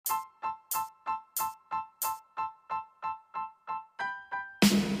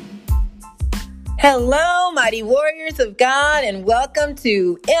Hello, mighty warriors of God, and welcome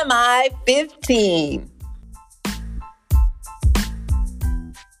to MI 15.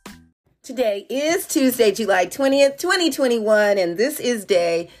 Today is Tuesday, July 20th, 2021, and this is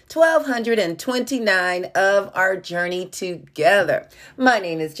day 1229 of our journey together. My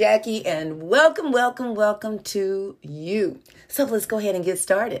name is Jackie, and welcome to you. So let's go ahead and get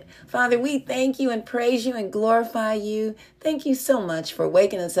started. Father, we thank you and praise you and glorify you. Thank you so much for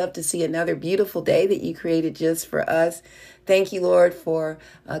waking us up to see another beautiful day that you created just for us. Thank you, Lord, for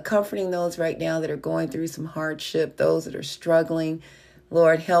comforting those right now that are going through some hardship, those that are struggling.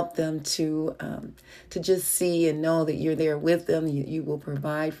 Lord, help them to just see and know that you're there with them. You will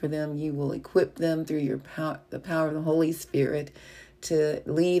provide for them. You will equip them through your the power of the Holy Spirit to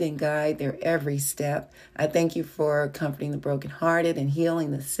lead and guide their every step. I thank you for comforting the brokenhearted and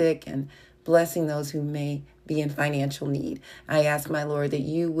healing the sick and blessing those who may be in financial need. I ask, my Lord, that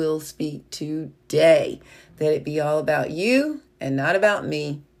you will speak today, that it be all about you and not about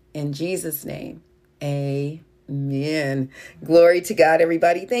me. In Jesus' name, amen. Glory to God,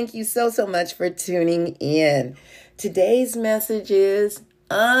 everybody. Thank you so much for tuning in. Today's message is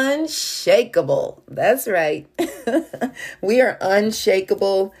unshakable. That's right. We are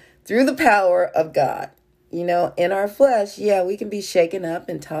unshakable through the power of God. You know, in our flesh, we can be shaken up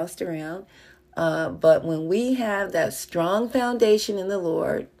and tossed around. But when we have that strong foundation in the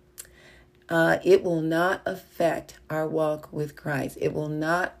Lord, it will not affect our walk with Christ. It will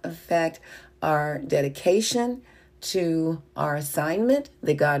not affect our dedication to our assignment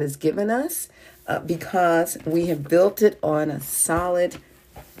that God has given us because we have built it on a solid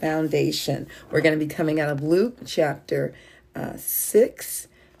foundation. We're going to be coming out of Luke chapter 6,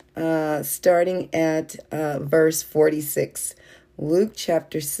 starting at verse 46. Luke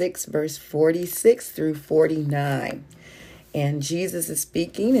chapter 6, verse 46 through 49. And Jesus is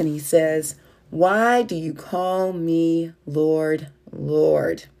speaking and he says, "Why do you call me Lord,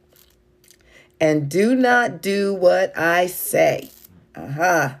 Lord, and do not do what I say?"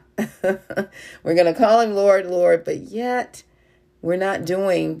 We're going to call him Lord, Lord, but yet we're not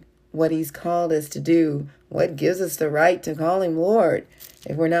doing what he's called us to do. What gives us the right to call him Lord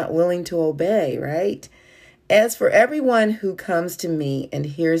if we're not willing to obey, right? "As for everyone who comes to me and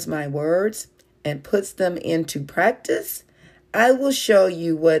hears my words and puts them into practice, I will show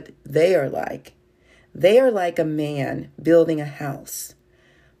you what they are like. They are like a man building a house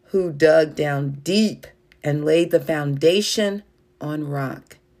who dug down deep and laid the foundation on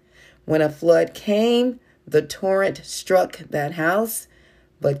rock. When a flood came, the torrent struck that house,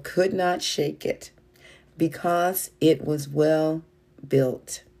 but could not shake it, because it was well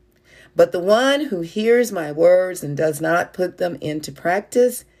built. But the one who hears my words and does not put them into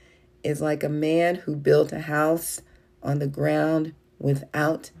practice is like a man who built a house on the ground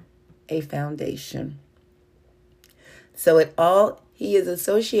without a foundation." So he is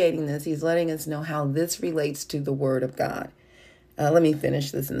associating this. He's letting us know how this relates to the word of God. Let me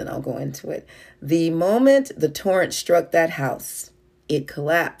finish this and then I'll go into it. "The moment the torrent struck that house, it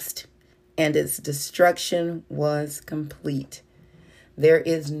collapsed and its destruction was complete." There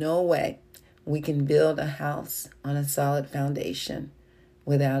is no way we can build a house on a solid foundation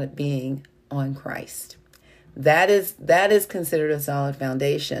without it being on Christ. That is considered a solid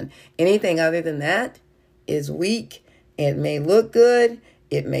foundation. Anything other than that is weak. It may look good.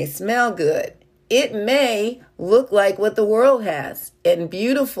 It may smell good. It may look like what the world has and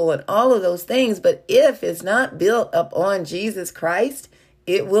beautiful and all of those things. But if it's not built up on Jesus Christ,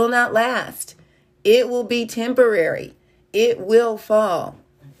 it will not last. It will be temporary. It will fall.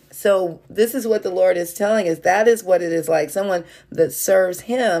 So this is what the Lord is telling us. That is what it is like. Someone that serves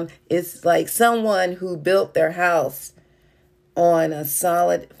him is like someone who built their house on a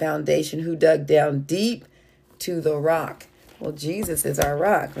solid foundation, who dug down deep to the rock. Well, Jesus is our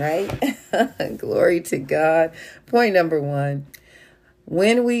rock, right? Glory to God. Point number 1.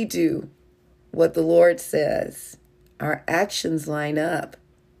 When we do what the Lord says, our actions line up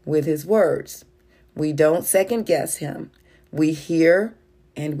with his words. We don't second guess him. We hear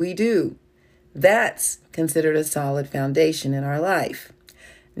and we do. That's considered a solid foundation in our life.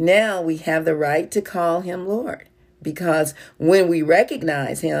 Now we have the right to call him Lord, because when we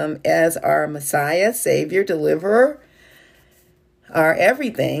recognize him as our Messiah, Savior, Deliverer, our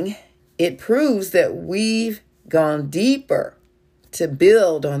everything, it proves that we've gone deeper to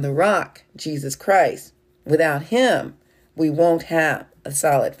build on the rock, Jesus Christ. Without him, we won't have a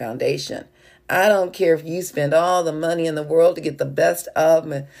solid foundation. I don't care if you spend all the money in the world to get the best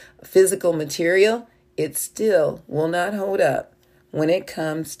of physical material, it still will not hold up when it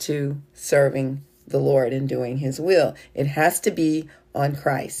comes to serving the Lord and doing his will. It has to be on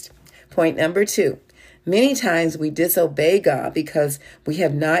Christ. Point number 2. Many times we disobey God because we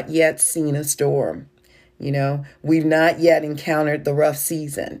have not yet seen a storm. We've not yet encountered the rough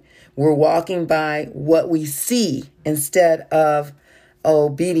season. We're walking by what we see instead of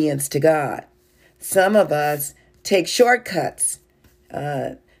obedience to God. Some of us take shortcuts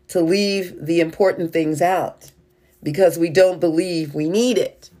to leave the important things out because we don't believe we need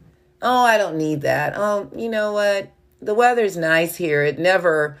it. Oh, I don't need that. Oh, you know what? The weather's nice here. It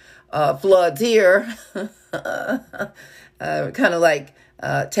never floods here. Kind of like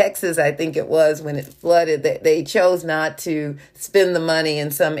Texas, I think it was, when it flooded. They chose not to spend the money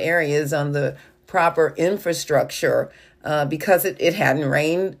in some areas on the proper infrastructure because it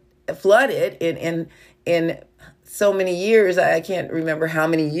hadn't flooded in so many years. I can't remember how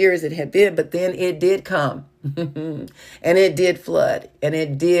many years it had been, but then it did come and it did flood and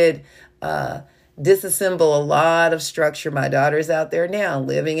it did disassemble a lot of structure. My daughter's out there now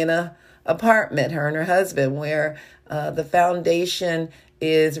living in a apartment, her and her husband, where the foundation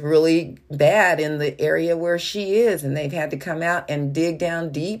is really bad in the area where she is, and they've had to come out and dig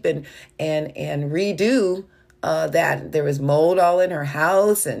down deep and redo that. There was mold all in her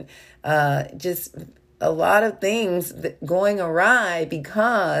house and just a lot of things going awry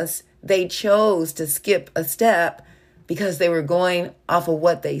because they chose to skip a step because they were going off of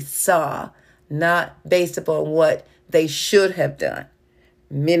what they saw, not based upon what they should have done.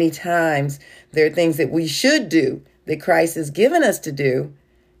 Many times there are things that we should do that Christ has given us to do,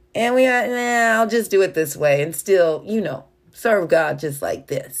 and we are, I'll just do it this way and still, serve God just like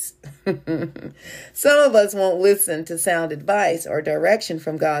this. Some of us won't listen to sound advice or direction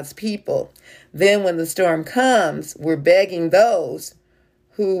from God's people. Then when the storm comes, we're begging those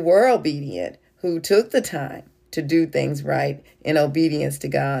who were obedient, who took the time to do things right in obedience to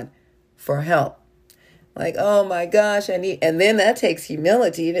God for help. Like, oh my gosh, and then that takes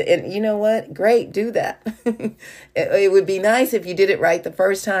humility. And you know what? Great, do that. It would be nice if you did it right the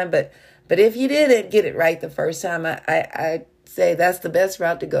first time, but if you didn't get it right the first time, I say that's the best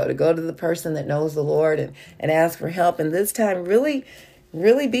route to go to the person that knows the Lord and ask for help. And this time, really,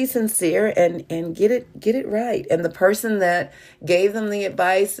 really be sincere and get it right. And the person that gave them the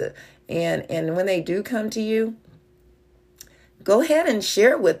advice, and when they do come to you, go ahead and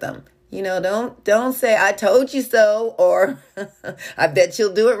share it with them. Don't say, I told you so, or I bet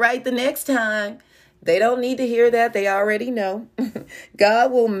you'll do it right the next time. They don't need to hear that. They already know.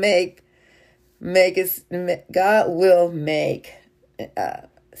 God will make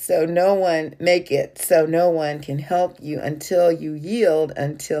so no one can help you until you yield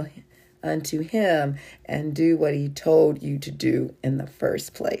unto him and do what he told you to do in the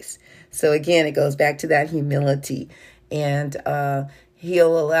first place. So again, it goes back to that humility, and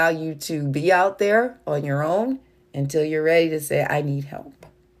he'll allow you to be out there on your own until you're ready to say, I need help.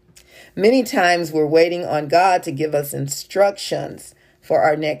 Many times we're waiting on God to give us instructions for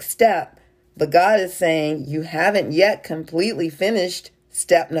our next step. But God is saying you haven't yet completely finished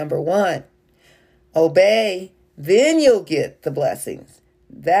step number 1. Obey, then you'll get the blessings.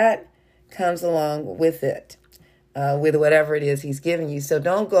 That comes along with it. With whatever it is he's giving you. So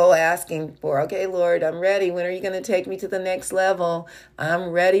don't go asking for, okay, Lord, I'm ready. When are you going to take me to the next level?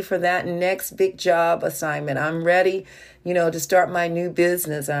 I'm ready for that next big job assignment. I'm ready, to start my new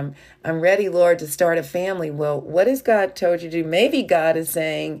business. I'm ready, Lord, to start a family. Well, what has God told you to do? Maybe God is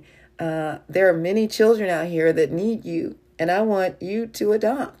saying, there are many children out here that need you, and I want you to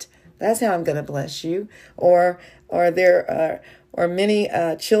adopt. That's how I'm going to bless you. Or there are many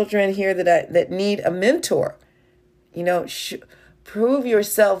children here that need a mentor. Prove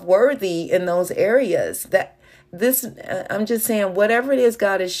yourself worthy in those areas. I'm just saying, whatever it is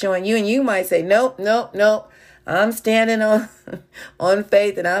God is showing you, and you might say, nope. I'm standing on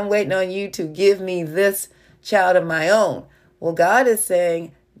faith, and I'm waiting on you to give me this child of my own. Well, God is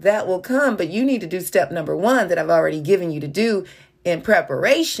saying that will come, but you need to do step number 1 that I've already given you to do in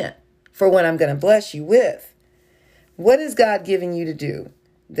preparation for what I'm going to bless you with. What is God giving you to do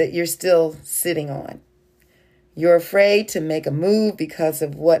that you're still sitting on? You're afraid to make a move because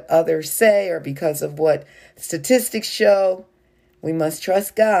of what others say or because of what statistics show. We must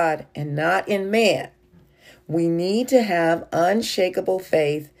trust God and not in man. We need to have unshakable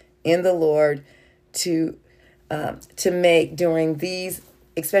faith in the Lord to make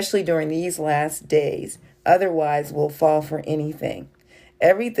especially during these last days. Otherwise, we'll fall for anything.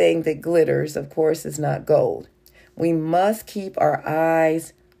 Everything that glitters, of course, is not gold. We must keep our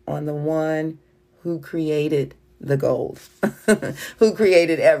eyes on the one who created the gold, who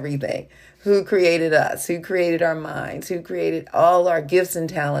created everything, who created us, who created our minds, who created all our gifts and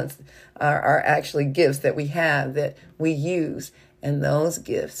talents are actually gifts that we have that we use. And those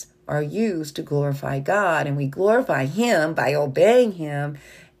gifts are used to glorify God, and we glorify Him by obeying Him.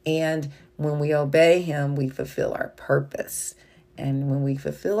 And when we obey Him, we fulfill our purpose. And when we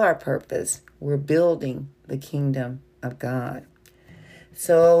fulfill our purpose, we're building the kingdom of God.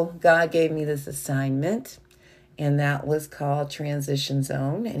 So God gave me this assignment, and that was called Transition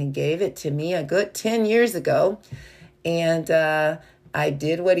Zone. And He gave it to me a good 10 years ago. And I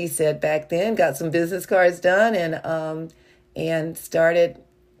did what He said back then, got some business cards done, and started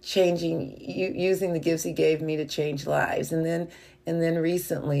using the gifts He gave me to change lives. And then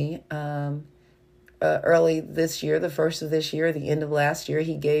recently, early this year, the first of this year, the end of last year,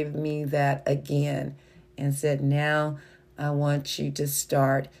 He gave me that again and said, now I want you to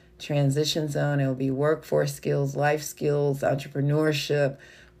start Transition Zone. It will be workforce skills, life skills, entrepreneurship,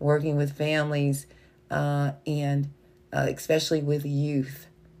 working with families, and especially with youth.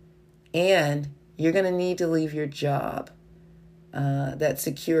 And you're going to need to leave your job, that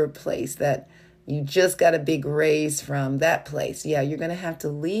secure place that you just got a big raise from, that place. Yeah, you're going to have to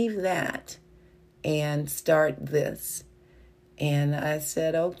leave that and start this. And I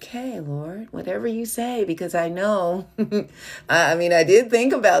said, okay, Lord, whatever you say, because I know, I did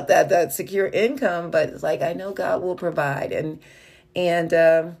think about that secure income, but it's like, I know God will provide. And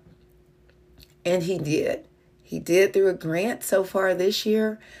He did. He did through a grant so far this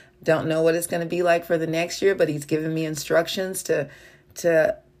year. Don't know what it's going to be like for the next year, but He's given me instructions to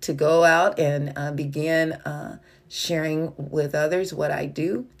go out and begin sharing with others what I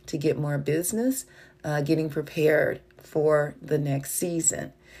do to get more business, getting prepared for the next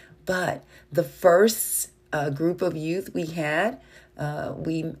season. But the first group of youth we had,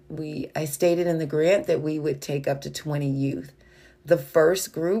 I stated in the grant that we would take up to 20 youth. The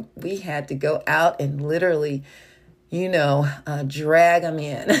first group, we had to go out and literally, drag them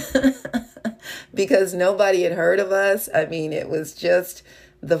in because nobody had heard of us. It was just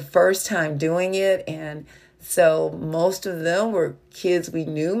the first time doing it. And so most of them were kids we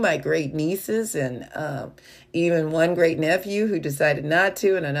knew, my great nieces, and even one great nephew who decided not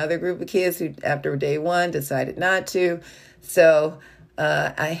to, and another group of kids who after day one decided not to. So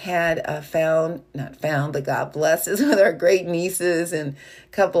I had but God bless us with our great nieces and a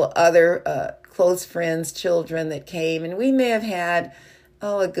couple of other close friends' children that came. And we may have had,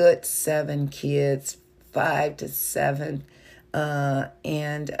 a good 7 kids, 5 to 7,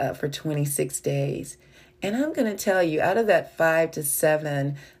 and for 26 days. And I'm going to tell you, out of that 5 to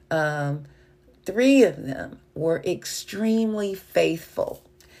 7, 3 of them were extremely faithful.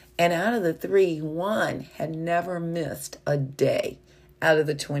 And out of the 3, 1 had never missed a day out of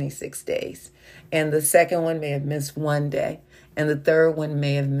the 26 days. And the second one may have missed 1 day. And the third one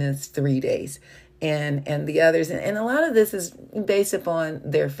may have missed 3 days. And the others, and a lot of this is based upon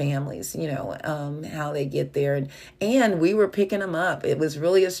their families, how they get there. And we were picking them up. It was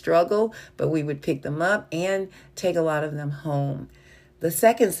really a struggle, but we would pick them up and take a lot of them home. The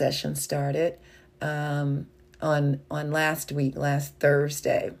second session started on last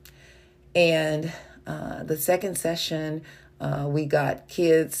Thursday. And the second session, we got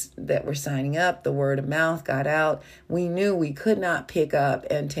kids that were signing up. The word of mouth got out. We knew we could not pick up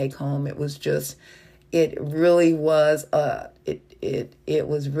and take home. It was just, it really was, it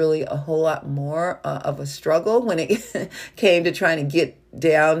was really a whole lot more of a struggle when it came to trying to get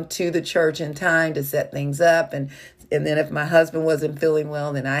down to the church in time to set things up. And then if my husband wasn't feeling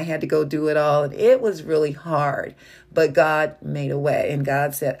well, then I had to go do it all. And it was really hard, but God made a way. And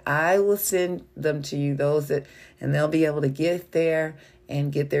God said, I will send them to you, and they'll be able to get there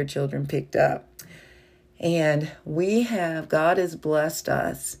and get their children picked up. And God has blessed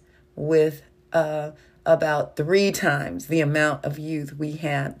us with about 3 times the amount of youth we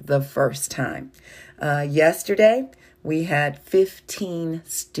had the first time. Yesterday, we had 15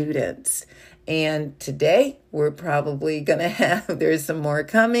 students. And today, we're probably going to there's some more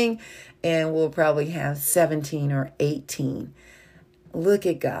coming, and we'll probably have 17 or 18. Look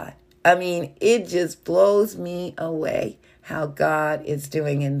at God. It just blows me away how God is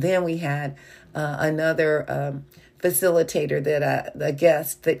doing. And then we had another facilitator, a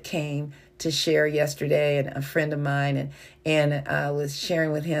guest that came to share yesterday, and a friend of mine, and I was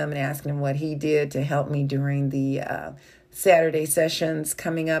sharing with him and asking him what he did to help me during the Saturday sessions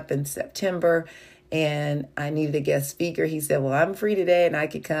coming up in September. And I needed a guest speaker. He said, well, I'm free today and I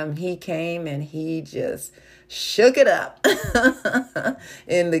could come. He came and he just shook it up.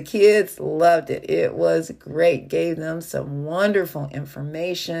 And the kids loved it. It was great. Gave them some wonderful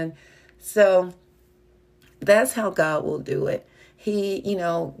information. So that's how God will do it. He,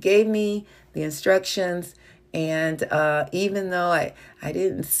 gave me the instructions. And even though I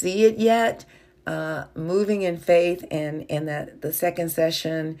didn't see it yet, moving in faith, and that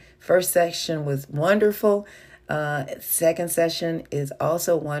the first session was wonderful. Second session is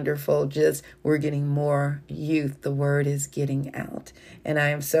also wonderful. Just we're getting more youth. The word is getting out. And I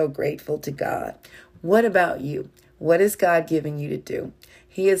am so grateful to God. What about you? What is God giving you to do?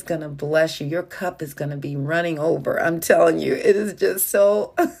 He is going to bless you. Your cup is going to be running over. I'm telling you, it is just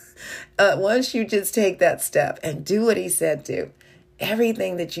so, once you just take that step and do what he said do,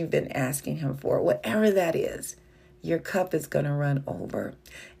 everything that you've been asking him for, whatever that is, your cup is going to run over.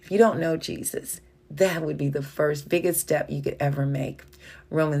 If you don't know Jesus, that would be the first biggest step you could ever make.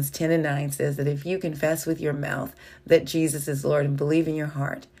 Romans 10:9 says that if you confess with your mouth that Jesus is Lord and believe in your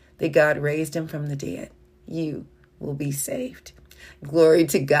heart that God raised him from the dead, you will be saved. Glory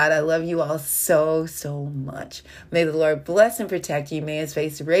to God. I love you all so, so much. May the Lord bless and protect you. May his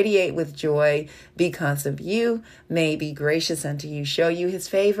face radiate with joy because of you. May he be gracious unto you, show you his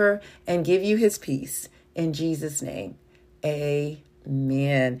favor, and give you his peace. In Jesus' name, amen.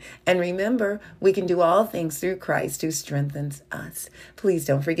 And remember, we can do all things through Christ who strengthens us. Please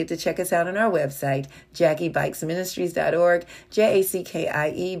don't forget to check us out on our website, JackieBuycksMinistries.org,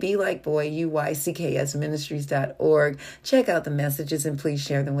 JACKIE, B like boy, UYCKS Ministries.org. Check out the messages and please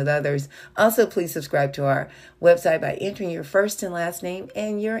share them with others. Also, please subscribe to our website by entering your first and last name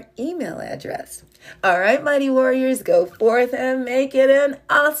and your email address. All right, mighty warriors, go forth and make it an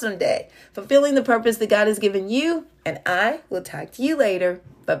awesome day, fulfilling the purpose that God has given you, and I will talk to you later.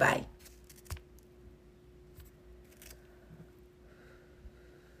 Bye-bye.